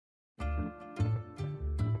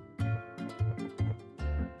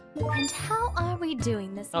And how are we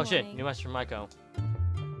doing this morning? Oh shit, new message from Maiko.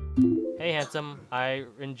 Hey handsome, I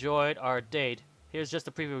enjoyed our date. Here's just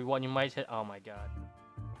a preview of what you might hit. Oh my god.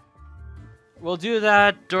 We'll do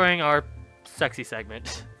that during our sexy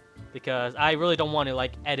segment. Because I really don't want to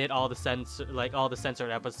like edit all the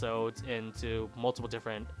censored episodes into multiple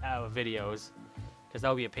different videos, because that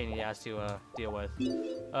would be a pain in the ass to deal with.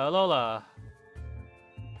 Lola,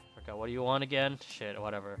 okay, what do you want again? Shit,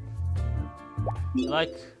 whatever. I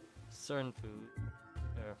like certain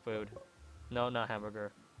food. No, not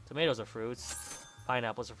hamburger. Tomatoes are fruits.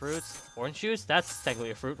 Pineapples are fruits. Orange juice? That's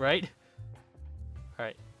technically a fruit, right? All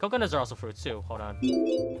right, coconuts are also fruits too. Hold on.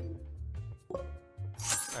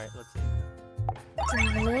 Alright, let's see.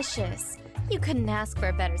 Delicious. You couldn't ask for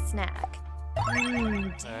a better snack.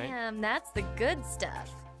 Damn, right. That's the good stuff.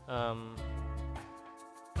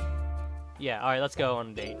 Yeah, alright, let's go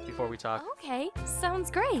on a date before we talk. Okay, sounds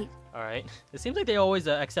great. Alright. It seems like they always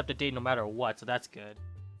accept a date no matter what, so that's good.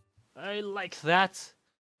 I like that.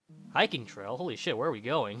 Hiking trail? Holy shit, where are we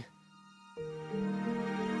going?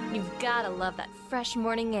 You've gotta love that fresh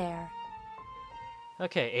morning air.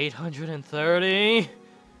 Okay, 830.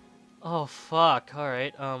 Oh fuck.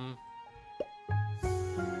 Alright,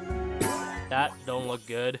 that don't look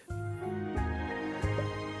good.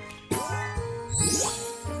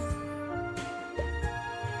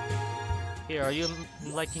 Here, are you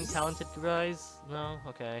liking talented guys? No?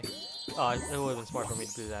 Okay. Oh, it would have been smart for me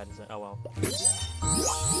to do that instead. Oh well.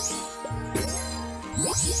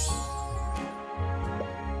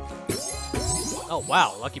 Oh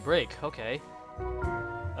wow, lucky break. Okay.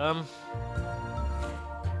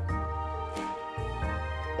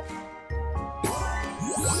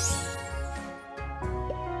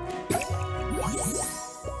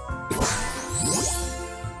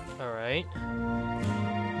 Alright.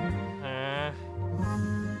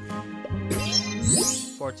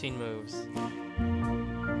 14 moves.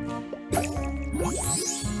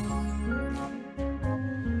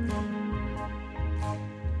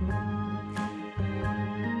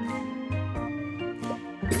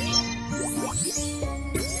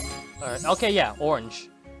 Alright, okay, yeah, orange.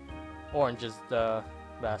 Orange is the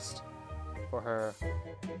best for her.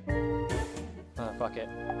 Fuck it.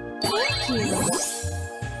 Thank you.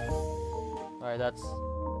 Alright, that's...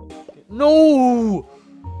 No!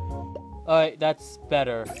 Alright, that's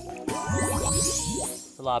better.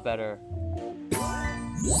 It's a lot better.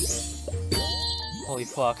 Holy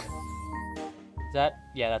fuck. Is that...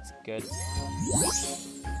 Yeah, that's good.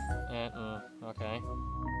 Okay.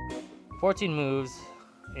 14 moves.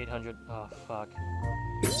 800. Oh, fuck.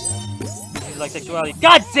 Seems like sexuality.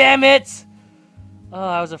 God damn it! Oh,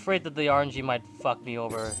 I was afraid that the RNG might fuck me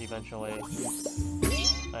over eventually.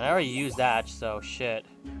 And I already used that, so shit.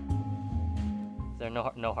 There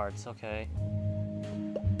are no hearts, okay.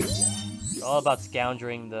 It's all about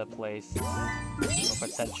scoundering the place for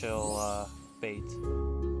potential bait.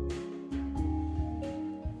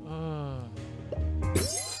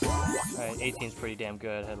 Alright, 18's pretty damn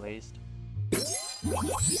good at least.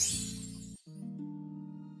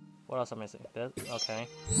 What else am I missing? This? Okay.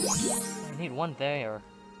 I need one there.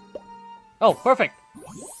 Oh, perfect!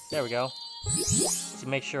 There we go. To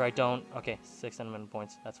make sure I don't... Okay, 6 sentiment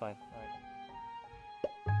points. That's fine. Alright.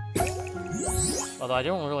 Although I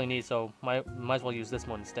don't really need, so might as well use this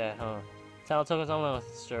one instead, huh? Talent tokens, I'm not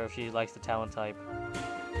sure if she likes the talent type.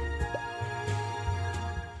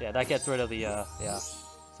 Yeah, that gets rid of the, yeah.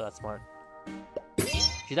 So that's smart.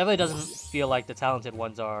 She definitely doesn't feel like the talented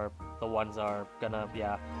ones are the ones are gonna,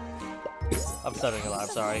 yeah. I'm stuttering a lot, I'm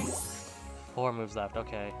sorry. 4 moves left,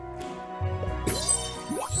 okay.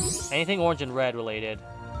 Anything orange and red related,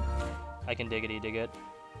 I can dig it. Did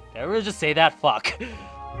I really just say that? Fuck.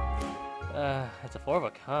 It's a 4 of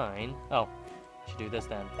a kind. Oh, I should do this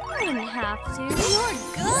then. You didn't have to. You're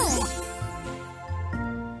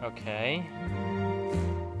good. Okay.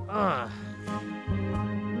 Are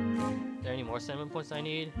there any more sentiment points I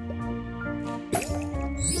need? I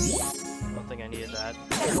don't think I needed that.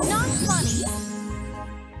 It's not funny.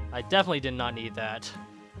 I definitely did not need that.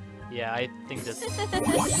 Yeah, I think this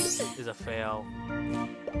is a fail.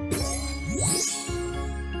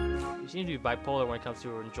 You seem to be bipolar when it comes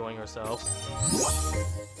to enjoying herself.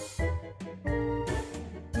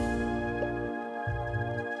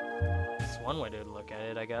 It's one way to look at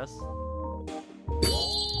it, I guess.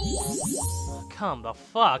 Come the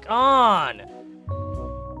fuck on!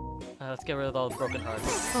 Let's get rid of all the broken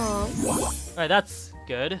hearts. Alright, that's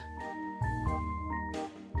good.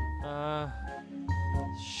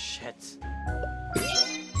 Shit.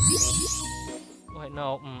 Wait,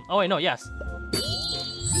 no. Oh, wait, no, yes.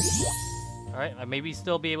 Alright, I maybe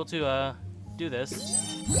still be able to, do this.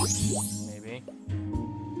 Maybe.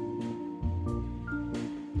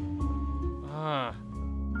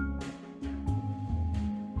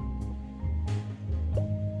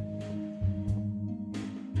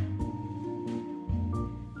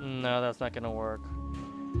 No, that's not gonna work.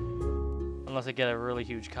 Unless I get a really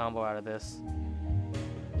huge combo out of this.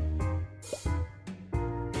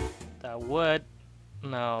 That would.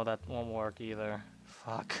 No, that won't work either.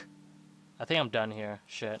 Fuck. I think I'm done here.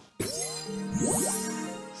 Shit.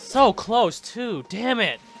 So close, too. Damn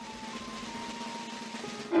it.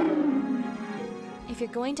 If you're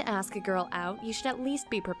going to ask a girl out, you should at least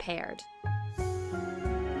be prepared.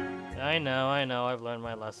 I know, I've learned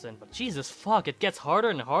my lesson. But Jesus fuck, it gets harder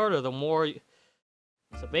and harder the more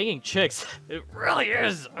So banging chicks, it really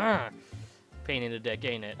is pain in the dick,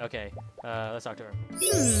 ain't it? Okay, let's talk to her.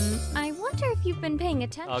 I wonder if you've been paying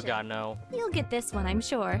attention. Oh god, no. You'll get this one, I'm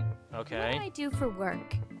sure. Okay. What do I do for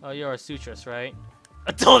work? Oh, you're a sutress, right?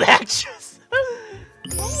 Adult actress!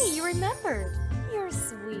 Hey, you remembered. You're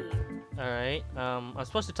sweet. Alright, I'm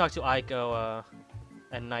supposed to talk to Aiko,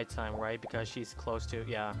 at nighttime, right? Because she's close to,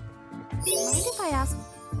 yeah. Mind if I ask,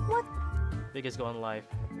 what? Biggest goal in life.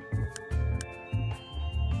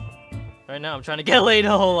 Right now, I'm trying to get laid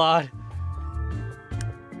a whole lot.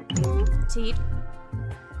 Teet.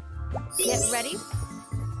 Get ready.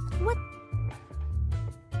 What?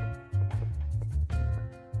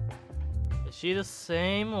 Is she the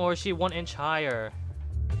same, or is she 1 inch higher?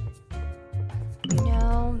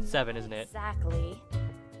 No. 7, isn't it? Exactly.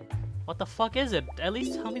 What the fuck is it? At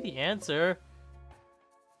least tell me the answer.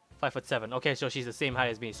 5'7". Okay, so she's the same height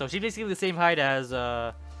as me. So she's basically the same height as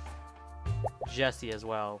Jessie as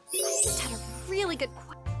well. I just had a really good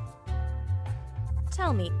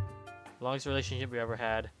Tell me. Longest relationship we ever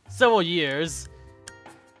had. Several years.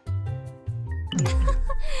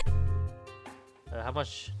 How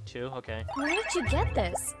much? 2? Okay. Where did you get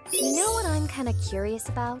this? You know what I'm kind of curious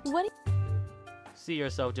about? What? See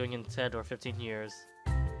yourself doing in 10 or 15 years.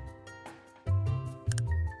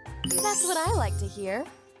 That's what I like to hear.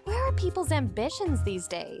 Where are people's ambitions these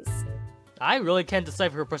days? I really can't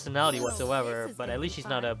decipher her personality whatsoever, but at least she's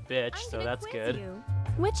not a bitch, so that's good.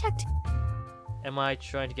 Which Am I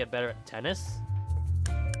trying to get better at tennis?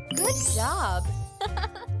 Good job.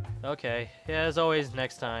 Okay, yeah, as always,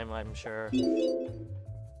 next time, I'm sure.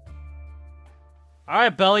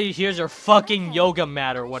 Alright, Belly, here's your fucking yoga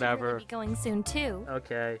mat or whatever. Be going soon too.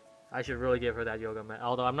 Okay, I should really give her that yoga mat.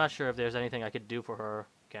 Although I'm not sure if there's anything I could do for her.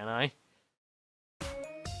 Can I?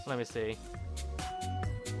 Let me see.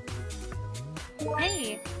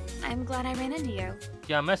 Hey, I'm glad I ran into you.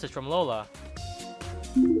 Yeah, a message from Lola.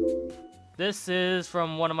 This is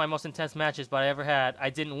from one of my most intense matches I ever had. I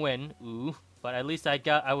didn't win, ooh, but at least I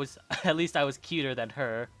was cuter than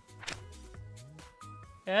her.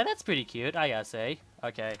 Yeah, that's pretty cute, I gotta say.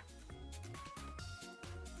 Okay.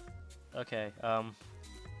 Okay,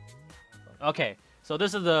 okay, so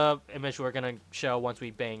this is the image we're gonna show once we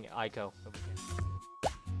bang Aiko.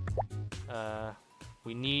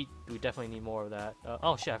 We definitely need more of that.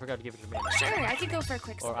 Oh shit, I forgot to give her tomatoes. Sure, I could go for a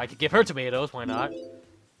quick Or I could give her tomatoes, why not?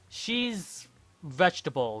 She's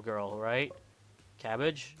vegetable girl, right?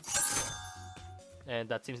 Cabbage? And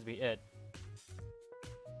that seems to be it.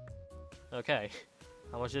 Okay.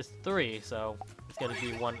 How much is 3? So it's gonna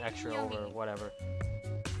be 1 extra over whatever.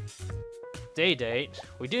 Date.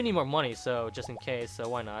 We do need more money, so just in case, so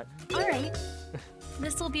why not? Alright.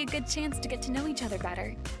 This will be a good chance to get to know each other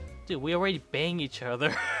better. Dude, we already bang each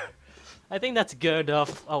other. I think that's good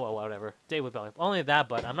enough. Oh, well, whatever. Date with Belly. Only that,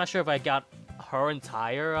 but I'm not sure if I got her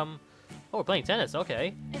entire, Oh, we're playing tennis,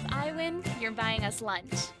 okay. If I win, you're buying us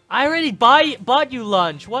lunch. I already bought you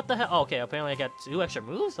lunch. What the hell? Oh, okay, apparently I got 2 extra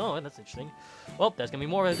moves. Oh, that's interesting. Well, there's gonna be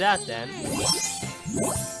more of that then.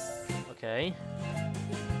 Okay.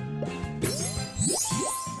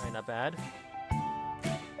 Alright, not bad.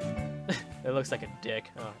 It looks like a dick.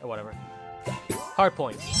 Oh, whatever. Hard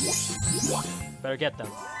points. Better get them.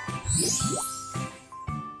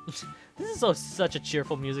 This is such a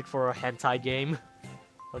cheerful music for a hentai game.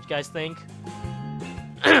 What you guys think?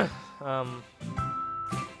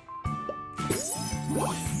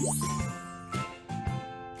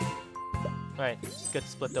 Alright, it's good to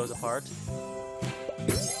split those apart.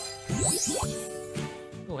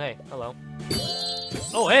 Oh, hey, hello.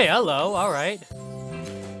 Oh, hey, hello, alright.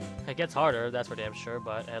 It gets harder, that's for damn sure,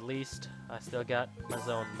 but at least I still got my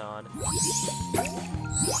zone on.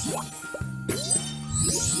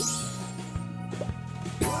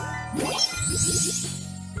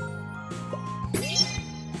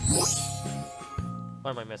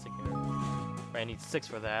 What am I missing here? I need 6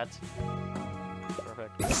 for that.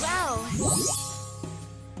 Perfect. Wow!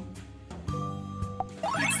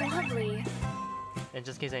 And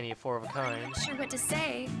just in case I need a 4 of a I'm kind. not sure what to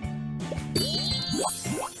say.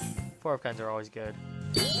 4 of kinds are always good.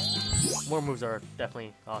 More moves are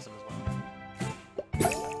definitely awesome as well.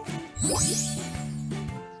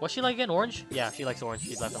 What's she like again? Orange? Yeah, she likes orange.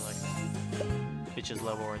 She's definitely like that. Bitches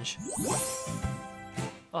love orange.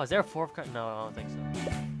 Oh, is there a 4 of kind? No, I don't think so.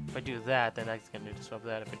 If I do that, then that's gonna disrupt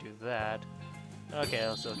that. If I do that. Okay,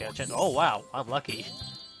 I'll still get a chance. Oh, wow. I'm lucky.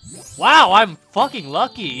 Wow, I'm fucking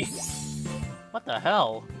lucky! What the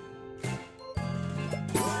hell?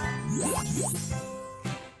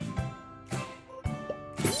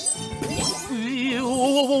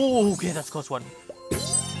 Okay, that's a close one.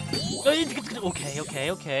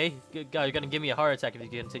 Okay. God, you're gonna give me a heart attack if you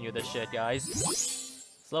continue this shit, guys.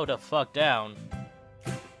 Slow the fuck down.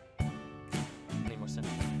 Need more sense.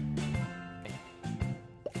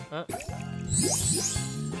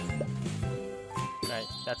 Alright,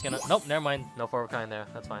 that's gonna. Nope, never mind. No 4 of a kind there.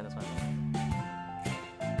 That's fine, that's fine.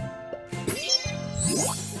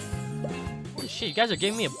 Holy shit, you guys are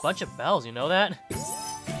giving me a bunch of bells, you know that?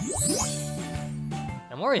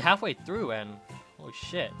 I'm already halfway through, and holy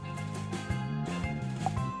shit.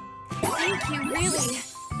 Thank you, really.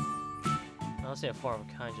 I don't see a 4 of a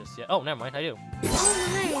kind just yet. Oh, never mind, I do.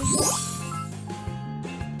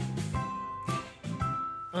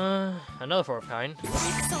 Oh Another 4 of a kind. my.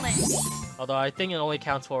 Excellent. Although I think it only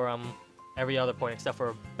counts for every other point except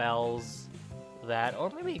for bells, that, or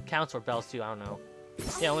maybe it counts for bells too. I don't know.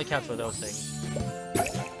 Yeah, it only counts for those things.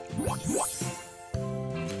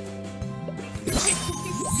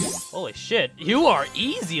 Holy shit, you are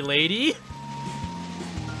easy, lady!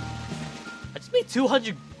 I just made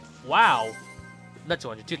 200. Wow. Not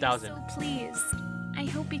 200, 2,000. I'm so pleased. I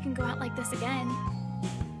hope we can go out like this again.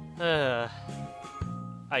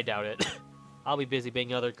 I doubt it. I'll be busy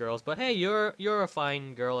being other girls, but hey, you're a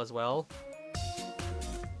fine girl as well.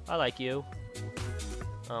 I like you.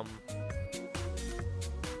 I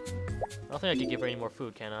don't think I can give her any more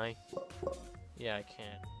food, can I? Yeah, I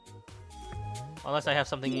can. Unless I have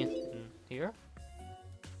something in here.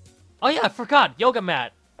 Oh yeah, I forgot! Yoga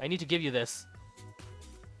mat! I need to give you this.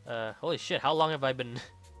 Holy shit, how long have I been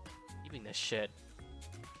eating this shit?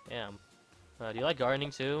 Damn. Do you like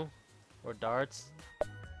gardening too? Or darts?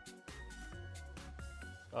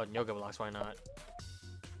 Oh, and yoga blocks, why not?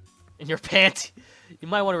 In your pants! You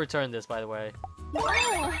might want to return this, by the way.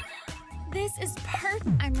 No! This is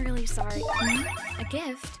I'm really sorry. A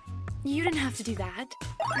gift? You didn't have to do that.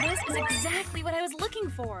 This is exactly what I was looking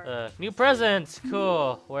for. New presents!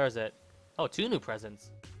 Cool. Where is it? Oh, 2 new presents.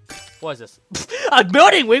 What is this? A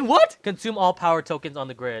melting wing? What? Consume all power tokens on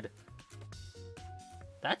the grid.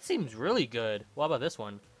 That seems really good. What about this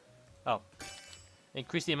one? Oh.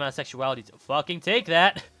 Increase the amount of sexuality. Fucking take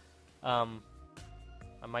that! I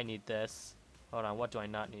might need this. Hold on, what do I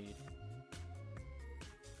not need?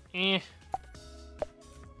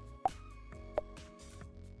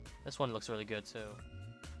 This one looks really good too.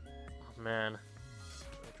 Oh man.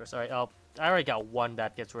 Alright, I already got one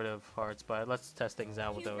that gets rid of hearts, but let's test things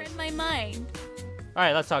out with You those. read my mind.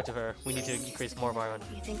 Alright, let's talk to her. We need to increase more of our own. What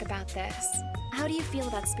do you think about this? How do you feel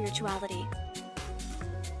about spirituality?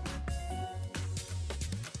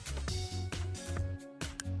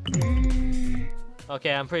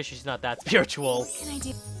 Okay, I'm pretty sure she's not that spiritual. What can I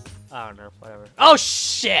do? I don't know, whatever. Oh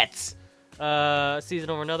shit! Season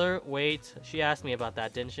over another? Wait, she asked me about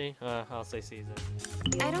that, didn't she? I'll say season.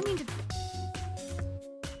 I don't mean to.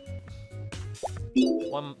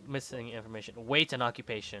 One missing information. Weight and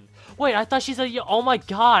occupation. Wait, I thought she's a. Oh my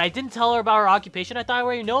god, I didn't tell her about her occupation. I thought I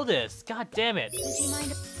already know this. God damn it. Would you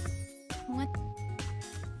mind? What?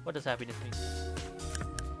 What does happiness mean?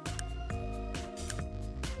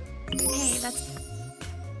 Hey, that's.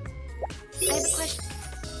 I have a question.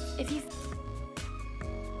 If you.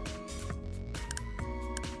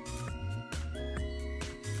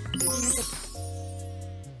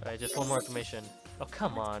 Alright, just one more information. Oh,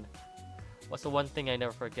 come on. What's the one thing I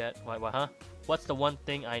never forget? What, huh? What's the one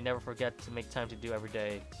thing I never forget to make time to do every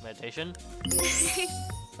day? Meditation?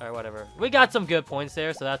 Alright, whatever. We got some good points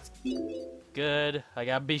there, so that's good. I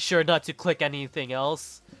gotta be sure not to click anything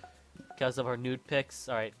else because of her nude pics.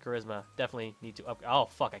 Alright, charisma. Definitely need to up. Oh,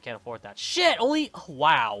 fuck, I can't afford that. Shit! Only. Oh,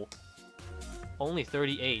 wow. Only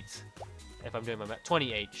 38. If I'm doing my math.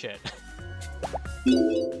 28. Shit.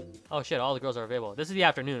 Oh, shit, all the girls are available. This is the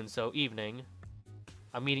afternoon, so evening.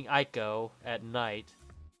 I'm meeting Aiko at night.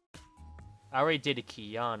 I already dated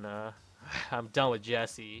Kiana. I'm done with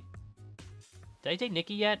Jessie. Did I date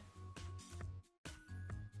Nikki yet?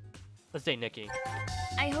 Let's date Nikki.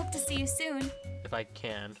 I hope to see you soon. If I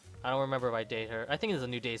can. I don't remember if I date her. I think it's a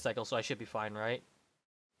new day cycle, so I should be fine, right?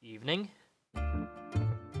 Evening?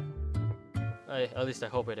 At least I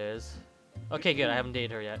hope it is. Okay, good. I haven't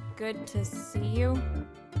dated her yet. Good to see you.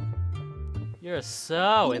 You're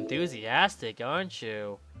so enthusiastic, aren't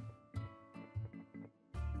you?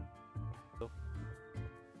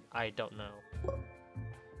 I don't know.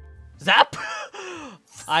 Zap!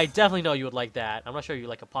 I definitely know you would like that. I'm not sure you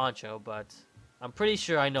like a poncho, but I'm pretty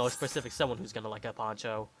sure I know a specific someone who's gonna like a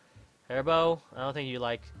poncho. Hairbow, I don't think you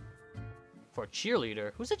like... For a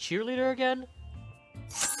cheerleader. Who's a cheerleader again?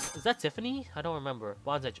 Is that Tiffany? I don't remember.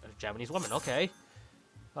 Bond's a Japanese woman, okay.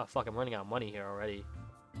 Oh fuck, I'm running out of money here already.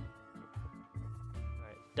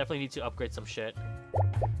 Alright, definitely need to upgrade some shit.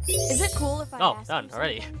 Is it cool if I Oh, ask done, you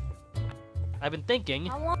already. something? I've been thinking...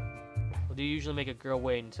 How long? Well, do you usually make a girl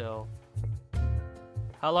wait until...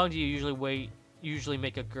 How long do you usually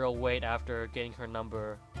make a girl wait after getting her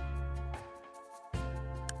number?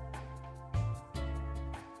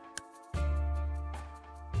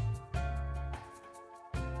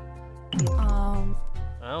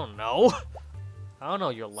 I don't know. I don't know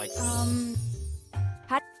you're like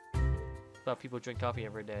about people drink coffee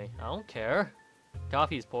every day. I don't care.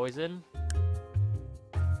 Coffee is poison.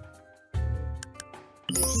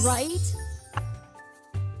 Right?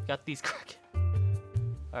 Got these crack.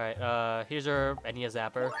 Alright, here's our Enya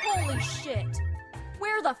Zapper. Holy shit!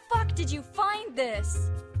 Where the fuck did you find this?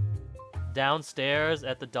 Downstairs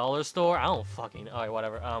at the dollar store? I don't fucking... Alright,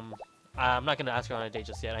 whatever. I'm not gonna ask her on a date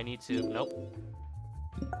just yet. I need to... Nope.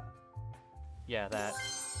 Yeah, that.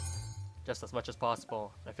 Just as much as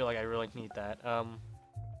possible. I feel like I really need that.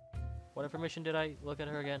 What information did I look at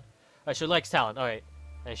her again? Alright, she likes talent. Alright.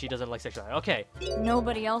 And she doesn't like sexuality. Okay.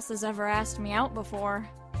 Nobody else has ever asked me out before.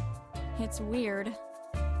 It's weird.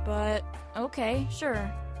 But, okay,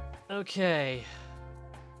 sure. Okay.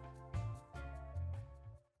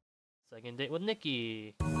 Second date with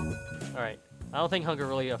Nikki. Alright. I don't think hunger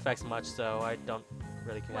really affects much, so I don't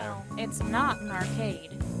really care. Well, it's not an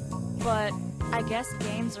arcade. But I guess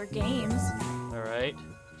games are games. Alright.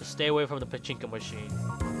 Just stay away from the pachinko machine.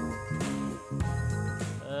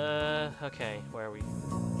 Okay. Where are we?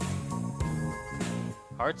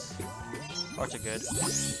 Hearts? Hearts are good.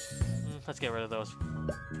 Let's get rid of those.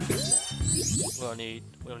 We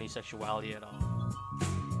don't need sexuality at all.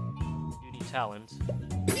 You need talent.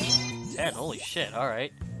 10, holy shit,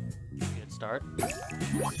 alright. Good start.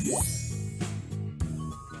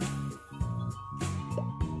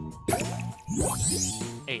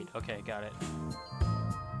 Eight, okay, got it.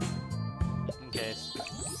 Just in case.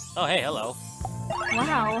 Oh, hey, hello.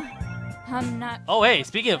 Wow. I'm not... Oh, hey,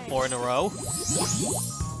 speaking of 4 in a row.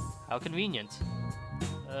 How convenient.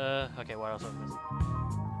 Okay, what else was this?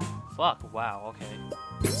 Fuck, wow, okay.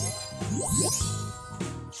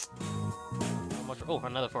 How much? Oh,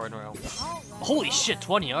 another 4 in a row. Holy shit,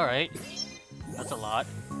 20, alright. That's a lot.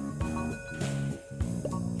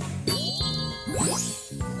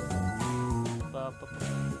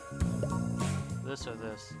 This or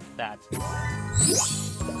this? That.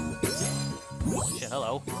 Shit,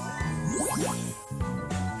 hello.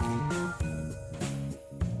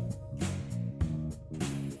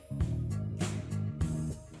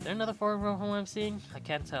 Is there another 4 in a row home I'm seeing? I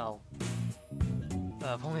can't tell.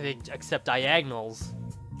 If only they accept diagonals.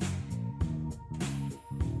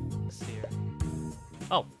 Let's see here.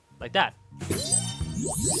 Oh, like that.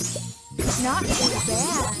 Not too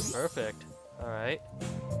bad. Perfect. Alright.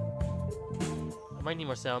 I might need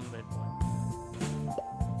more sound.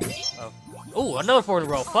 Oh. Oh, another 4 in a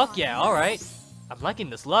row. Fuck yeah, alright. I'm liking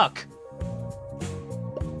this luck.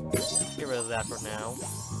 Get rid of that for now.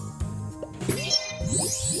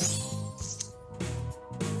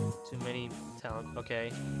 Too many talent.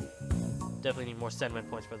 Okay. Definitely need more sentiment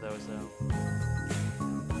points for those, though.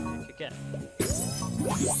 I could get.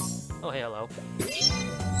 Oh, hey, hello.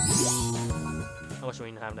 How much do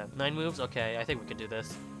we have now? 9 moves? Okay, I think we could do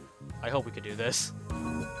this. I hope we could do this.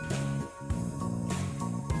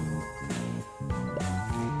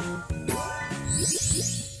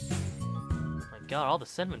 My god, all the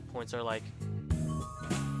sentiment points are like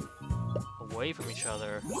away from each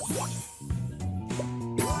other.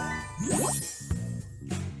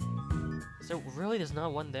 Is there really? There's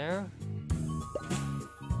not one there?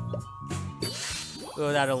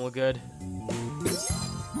 Oh, that don't look good.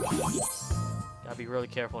 Gotta be really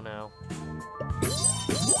careful now.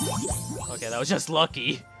 Okay, that was just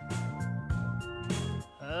lucky.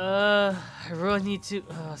 I really need to...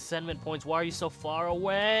 sentiment points, why are you so far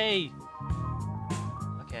away?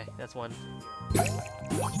 Okay, that's one.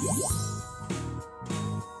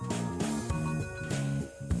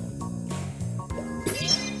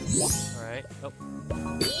 Alright, oh.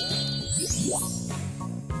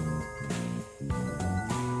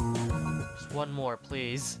 Just one more,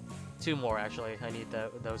 please. 2 more actually. I need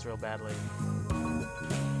those real badly.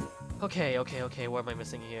 Okay, okay, okay. What am I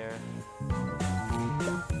missing here?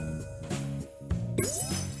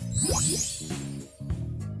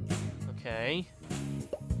 Okay.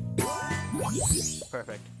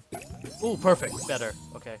 Perfect. Ooh, perfect. Better.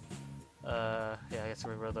 Okay. Yeah, I guess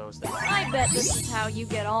we rid those things. I bet this is how you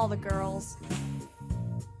get all the girls.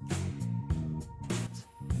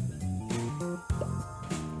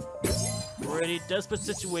 Pretty desperate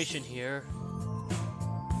situation here.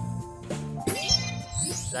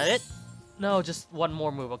 Is that it? No, just one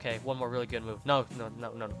more move. Okay, one more really good move. No, no,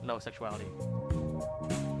 no, no, no sexuality.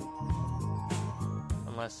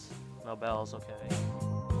 Unless no bells. Okay.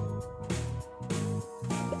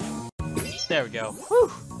 There we go.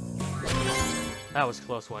 Whew. That was a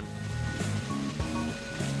close one.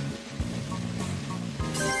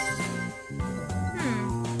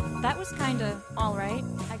 That was kinda alright,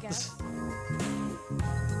 I guess.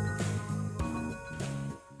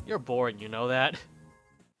 You're boring, you know that?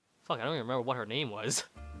 Fuck, I don't even remember what her name was.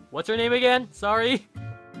 What's her name again? Sorry.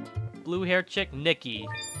 Blue hair chick, Nikki.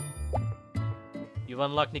 You've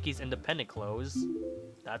unlocked Nikki's independent clothes.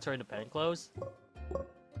 That's her independent clothes?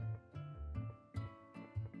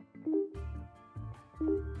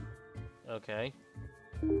 Okay.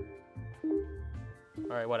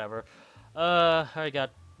 Alright, whatever. I already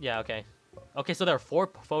got... Yeah, okay. Okay, so there are 4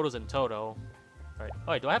 photos in total. Alright.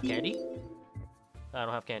 Oh, wait, do I have candy? I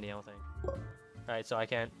don't have candy, I don't think. Alright, so I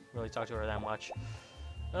can't really talk to her that much.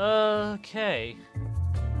 Okay.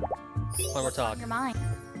 One more talk. You're mine.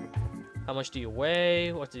 How much do you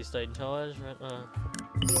weigh? What do you study in college?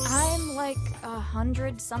 I'm like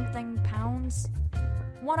 100-something pounds.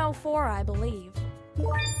 104, I believe.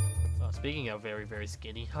 Oh, speaking of very, very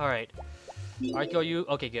skinny. Alright. Alright, go you.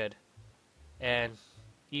 Okay, good. And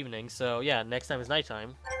evening, so yeah, next time is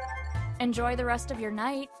nighttime. Enjoy the rest of your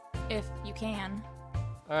night, if you can.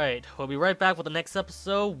 Alright, we'll be right back with the next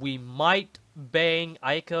episode. We might bang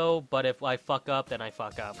Aiko, but if I fuck up, then I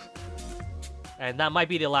fuck up. And that might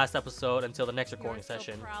be the last episode until the next recording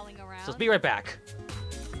session. So let's be right back.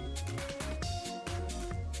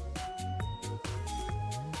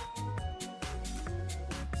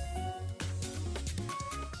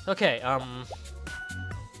 Okay,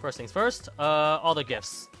 first things first, all the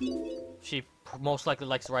gifts. She most likely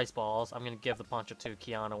likes rice balls. I'm gonna give the poncho to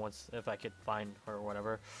Kiana once, if I could find her or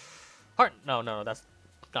whatever. Heart, no, that's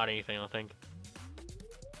not anything, I don't think.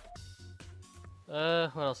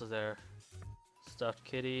 What else is there? Stuffed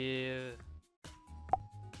kitty.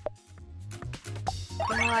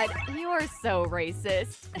 God, you are so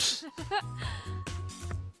racist.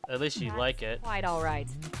 At least you like it. Quite alright.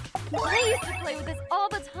 I used to play with this all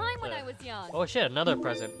the time when I was young. Oh shit, another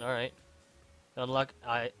present. Alright. Unlock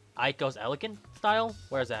Aiko's Elegant style?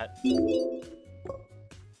 Where's that?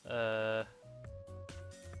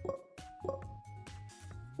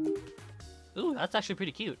 Ooh, that's actually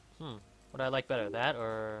pretty cute. What do I like better, that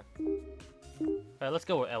or... Alright, let's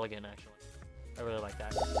go with Elegant, actually. I really like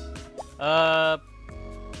that.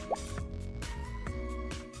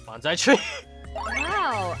 Bonsai tree?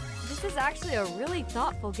 Wow, this is actually a really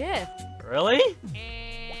thoughtful gift. Really?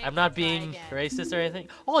 I'm not being racist or anything.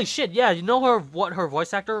 Holy shit, yeah, you know what her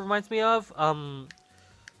voice actor reminds me of?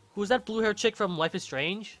 Who's that blue hair chick from Life is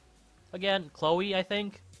Strange? Again, Chloe, I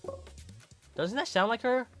think. Doesn't that sound like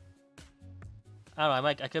her? I don't know,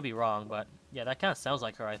 I could be wrong, but yeah, that kind of sounds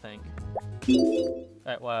like her, I think.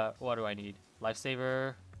 Alright, what do I need?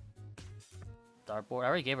 Lifesaver. Dartboard. I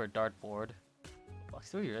already gave her a dartboard. Fuck,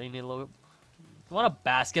 do we really need a little... You want a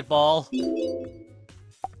basketball?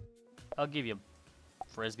 I'll give you a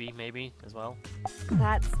frisbee, maybe, as well.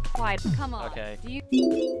 That's quite... Come on. Okay. Do you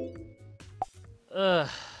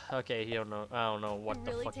okay, you don't know. I don't know what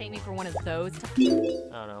the really fuck take you me want. for one of those? I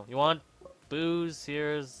don't know. You want booze?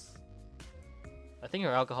 Here's... I think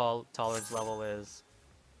her alcohol tolerance level is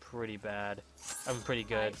pretty bad. I'm pretty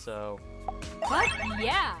good, so... But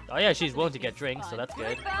yeah. Oh yeah, she's willing to get drinks, so that's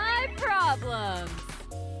good. Goodbye problems.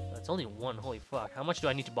 That's only one, holy fuck. How much do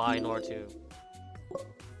I need to buy in order to...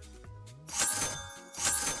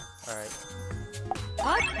 Alright.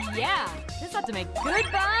 But yeah. This ought to make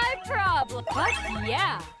goodbye problems. But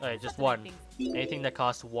yeah. Alright, just one. Anything that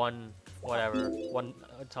costs one, whatever, one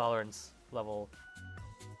tolerance level.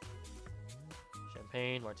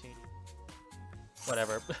 Champagne, martini,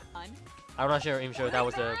 whatever. I'm not sure, even sure that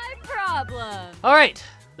was a... problem. Alright!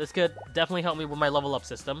 This could definitely help me with my level up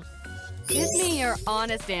system. Give me your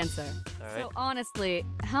honest answer. Alright. So honestly,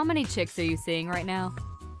 how many chicks are you seeing right now?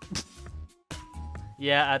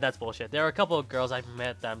 Yeah, that's bullshit. There are a couple of girls I've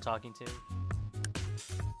met that I'm talking to.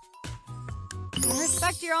 I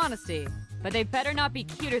respect your honesty, but they better not be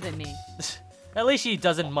cuter than me. At least she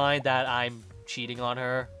doesn't mind that I'm cheating on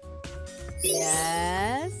her.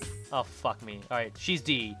 Yes? Oh, fuck me. Alright, she's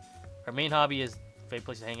D. Her main hobby is favorite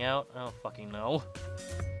place to hang out? I don't fucking know.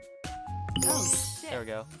 Oh, shit. There we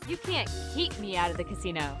go. You can't keep me out of the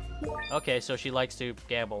casino. Okay, so she likes to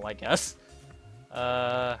gamble, I guess.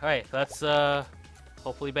 Alright, let's,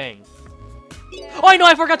 hopefully bang. Oh, I know,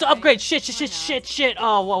 I forgot to upgrade! Shit!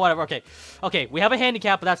 Oh, well, whatever, okay. Okay, we have a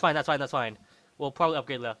handicap, but that's fine. We'll probably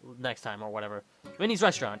upgrade next time, or whatever. Winnie's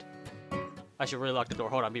restaurant. I should really lock the door.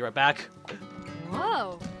 Hold on, be right back.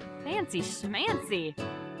 Whoa, fancy schmancy.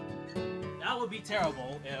 That would be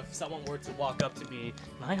terrible if someone were to walk up to me.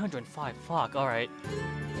 905, fuck, alright.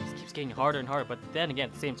 This keeps getting harder and harder, but then again,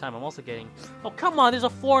 at the same time, I'm also getting... Oh, come on, there's a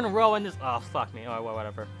 4 in a row and this... Oh, fuck me. Alright, well,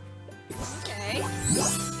 whatever. Okay.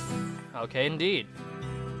 Okay, indeed.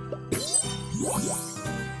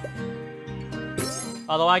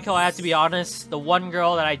 Although, I have to be honest, the one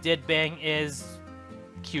girl that I did bang is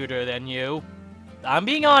cuter than you. I'm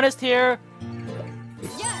being honest here.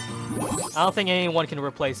 Yes. I don't think anyone can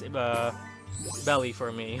replace Belly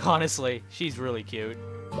for me, honestly. She's really cute.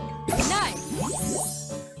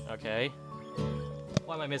 Nice. Okay.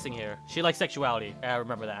 What am I missing here? She likes sexuality. I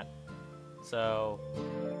remember that. So...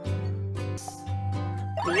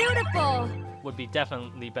 Beautiful. would be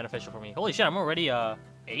definitely beneficial for me. Holy shit, I'm already 8?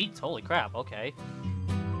 Holy crap, okay.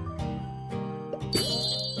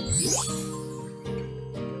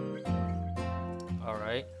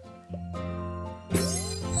 Alright.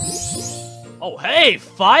 Oh, hey!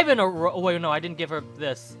 5 in a row! Oh, wait, no, I didn't give her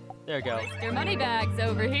this. There you go. Mr. Moneybags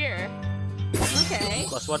over here. Okay.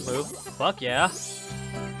 +1 move. Fuck yeah.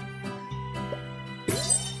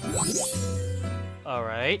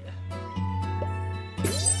 Alright.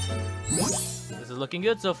 This is looking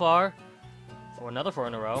good so far. For another 4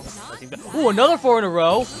 in a row. Ooh, another 4 in a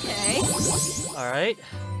row! Okay. Alright.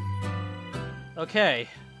 Okay.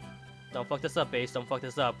 Don't fuck this up, Base. Don't fuck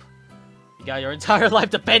this up. You got your entire life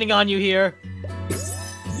depending on you here.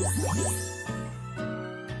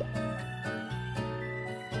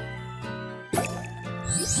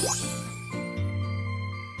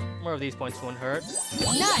 More of these points won't hurt.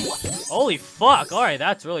 Nice. Holy fuck! Alright,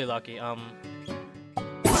 that's really lucky.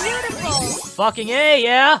 Beautiful. Fucking A,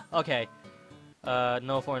 yeah? Okay.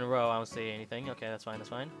 No 4 in a row. I don't see anything. Okay, that's fine, that's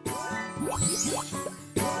fine.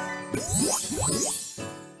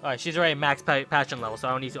 Alright, she's already max passion level, so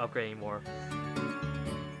I don't need to upgrade anymore.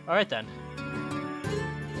 Alright then.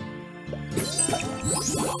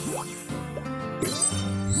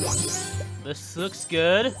 This looks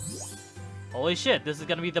good. Holy shit, this is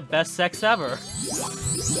gonna be the best sex ever.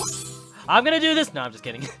 I'm gonna do this! No, I'm just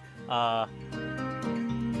kidding. 4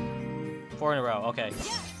 in a row, okay.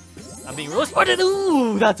 I'm being real spotted.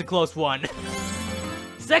 Ooh, that's a close one.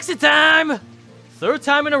 Sexy time! 3rd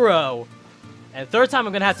time in a row. And 3rd time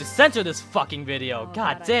I'm gonna have to censor this fucking video.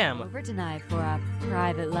 God damn. Over tonight for a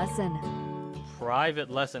private lesson. Private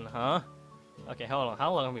lesson, huh? Okay, hold on.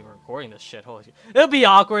 How long have we been recording this shit? Holy shit. It'll be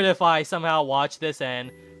awkward if I somehow watch this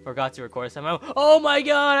and forgot to record it somehow. Oh my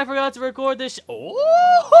god, I forgot to record this.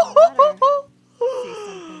 Oh!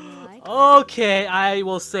 Okay, I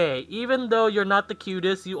will say, even though you're not the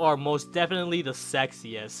cutest, you are most definitely the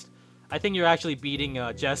sexiest. I think you're actually beating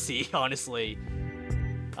Jessie, honestly.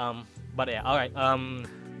 But yeah, alright,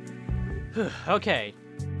 okay.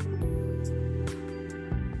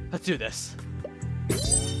 Let's do this.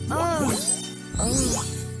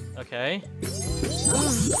 Okay.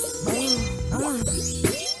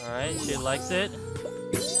 Alright, she likes it.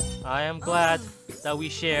 I am glad that we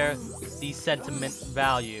share these sentiment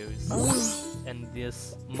values in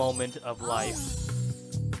this moment of life.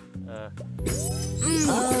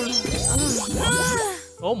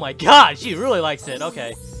 Oh my god, she really likes it.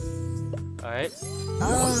 Okay. Alright.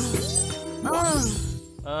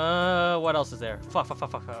 What else is there? Fuck.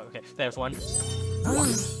 Okay, there's one.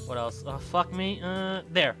 What else? Fuck me.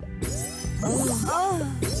 There.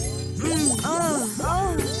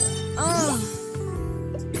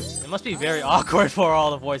 It must be very awkward for all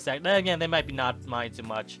the voice actors. Then again, they might be not mind too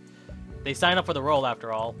much. They sign up for the role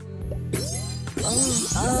after all.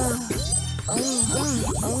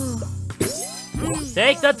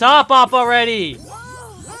 Take the top off already!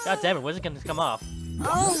 God damn it, when's it gonna come off?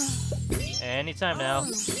 Anytime now.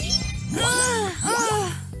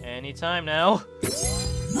 Anytime now.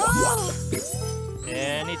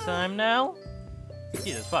 Anytime now.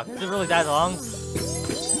 Jesus fuck, is it really that long?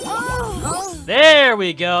 There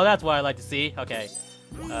we go, that's what I like to see. Okay.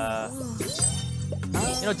 You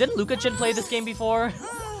know, didn't Luca-chan play this game before?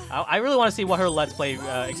 I really want to see what her Let's Play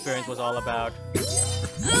experience was all about.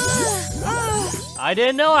 I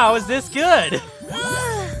didn't know I was this good.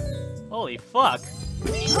 Holy fuck.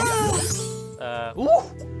 Ooh.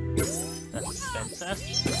 That's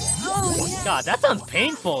fantastic. Oh, yes. God, that sounds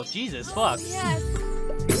painful. Jesus, fuck. Yes.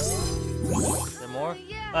 Is there more?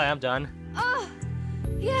 Yes. Alright, I'm done. Oh,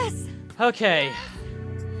 yes. Okay.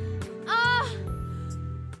 Ah.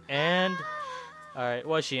 And... Alright,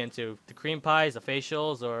 what's she into? The cream pies, the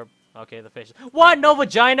facials, or... Okay, the facials. What? No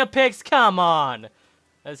vagina pics? Come on!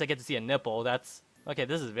 At least I get to see a nipple. That's... Okay,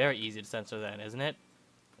 this is very easy to censor then, isn't it?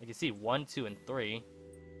 You can see 1, 2, and 3.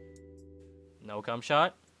 No cum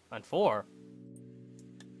shot. And 4.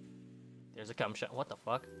 There's a cum shot. What the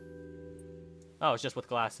fuck? Oh, it's just with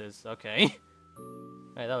glasses. Okay.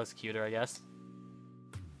 Alright, that was cuter, I guess.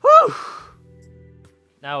 Whew!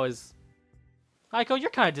 That was... Aiko,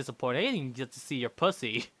 you're kind of disappointed. I didn't get to see your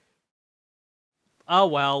pussy. Oh,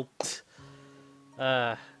 well.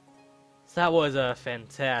 So that was a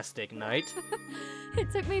fantastic night. It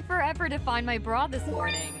took me forever to find my bra this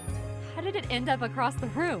morning. How did it end up across the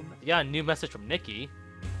room? You got a new message from Nikki.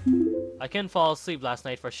 I couldn't fall asleep last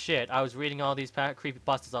night for shit. I was reading all these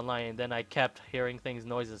creepypastas online, and then I kept hearing things,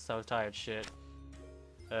 noises, so I was tired shit.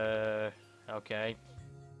 Okay.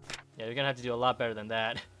 Yeah, you're gonna have to do a lot better than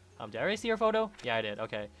that. Did I already see her photo? Yeah, I did.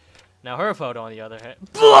 Okay. Now her photo, on the other hand.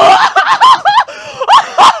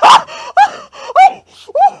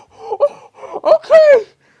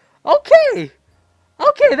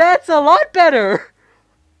 Okay, that's a lot better.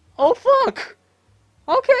 Oh, fuck.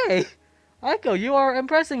 Okay. Aiko, you are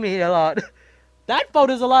impressing me a lot. That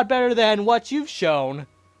photo's a lot better than what you've shown.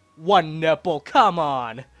 One nipple, come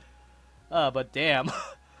on. But damn.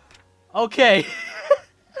 Okay.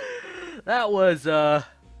 That was, Alright,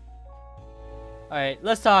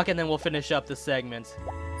 let's talk and then we'll finish up the segment.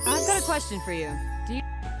 I've got a question for you. Do you...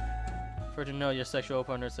 For to know your sexual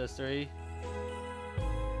partner's history.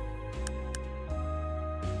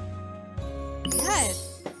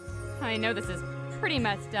 Yes. I know this is pretty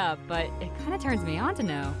messed up, but it kind of turns me on to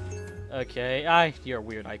know. Okay, you're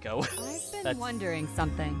weird, Aiko. I've been wondering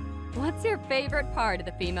something. What's your favorite part of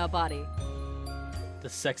the female body? The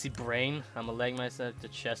sexy brain. I'm gonna leg myself the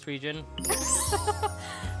chest region.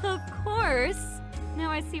 Of course. Now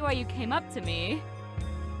I see why you came up to me.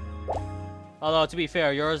 Although, to be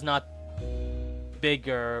fair, yours not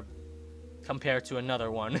bigger compared to another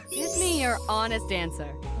one. Give me your honest answer.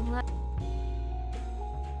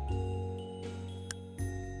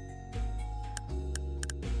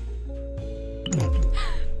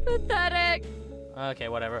 Pathetic. Okay,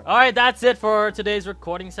 whatever. Alright, that's it for today's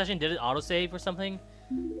recording session. Did it autosave or something?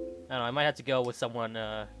 I don't know, I might have to go with someone,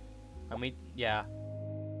 yeah.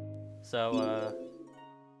 So,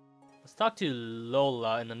 let's talk to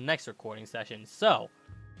Lola in the next recording session. So,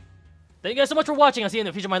 thank you guys so much for watching. I'll see you in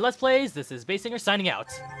the future of my Let's Plays. This is Basinger signing out.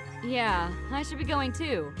 Yeah, I should be going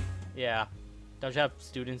too. Yeah. Don't you have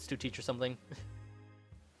students to teach or something?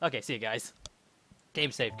 Okay, see you guys.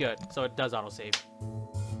 Game save, good. So it does autosave.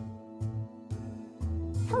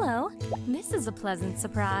 Hello. This is a pleasant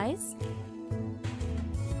surprise.